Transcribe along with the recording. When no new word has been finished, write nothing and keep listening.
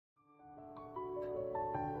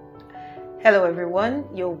Hello everyone,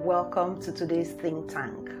 you're welcome to today's think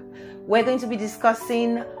tank. We're going to be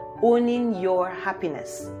discussing owning your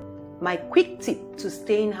happiness. My quick tip to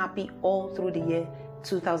staying happy all through the year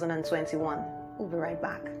 2021. We'll be right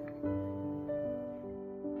back.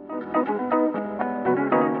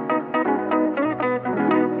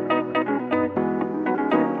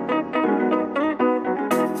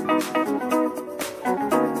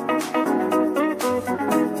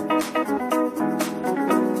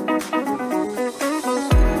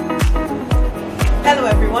 Hello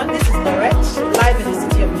everyone, this is Lorette, live in the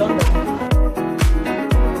city of London.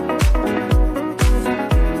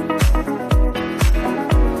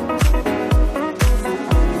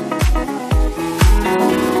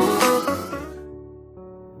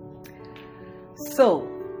 So,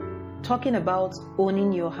 talking about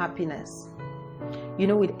owning your happiness. You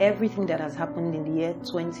know, with everything that has happened in the year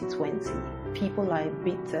 2020, people are a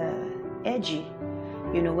bit edgy,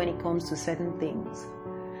 you know, when it comes to certain things.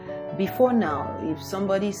 Before now, if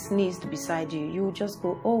somebody sneezed beside you, you would just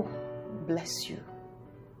go, oh, bless you.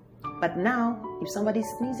 But now, if somebody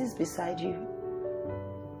sneezes beside you,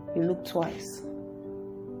 you look twice.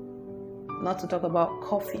 Not to talk about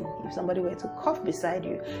coughing. If somebody were to cough beside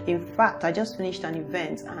you. In fact, I just finished an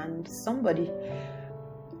event and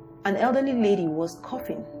an elderly lady was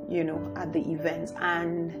coughing, you know, at the event.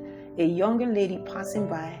 And a younger lady passing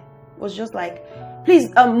by was just like, please,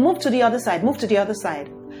 move to the other side, move to the other side.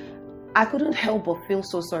 I couldn't help but feel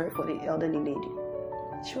so sorry for the elderly lady.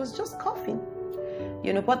 She was just coughing,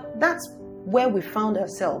 you know, but that's where we found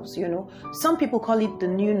ourselves, you know. Some people call it the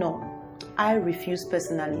new norm. I refuse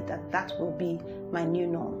personally that will be my new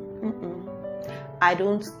norm. I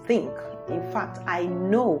don't think, in fact, I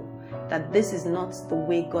know that this is not the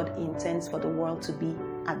way God intends for the world to be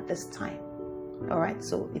at this time. All right,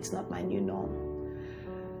 so it's not my new norm.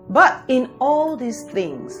 But in all these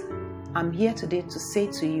things, I'm here today to say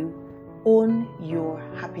to you, own your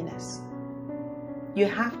happiness. You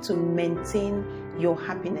have to maintain your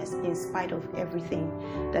happiness in spite of everything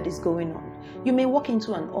that is going on. You may walk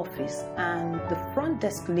into an office and the front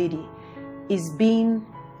desk lady is being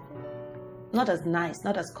not as nice,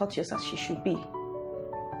 not as courteous as she should be.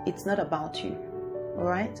 It's not about you, all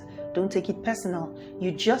right? Don't take it personal.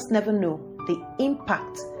 You just never know the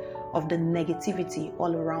impact of the negativity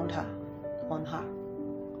all around her, on her.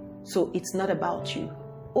 So it's not about you.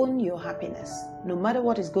 Own your happiness. No matter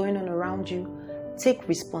what is going on around you, take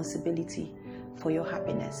responsibility for your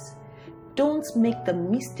happiness. Don't make the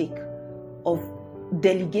mistake of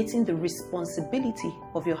delegating the responsibility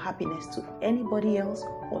of your happiness to anybody else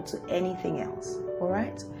or to anything else. All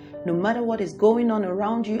right? No matter what is going on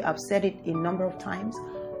around you, I've said it a number of times,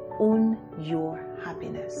 own your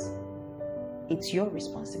happiness. It's your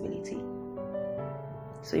responsibility.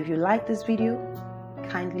 So if you like this video,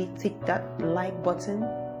 kindly tick that like button,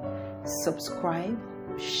 subscribe,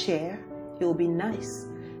 share. It will be nice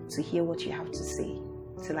to hear what you have to say.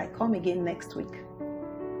 Till I come again next week.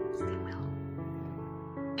 Stay well.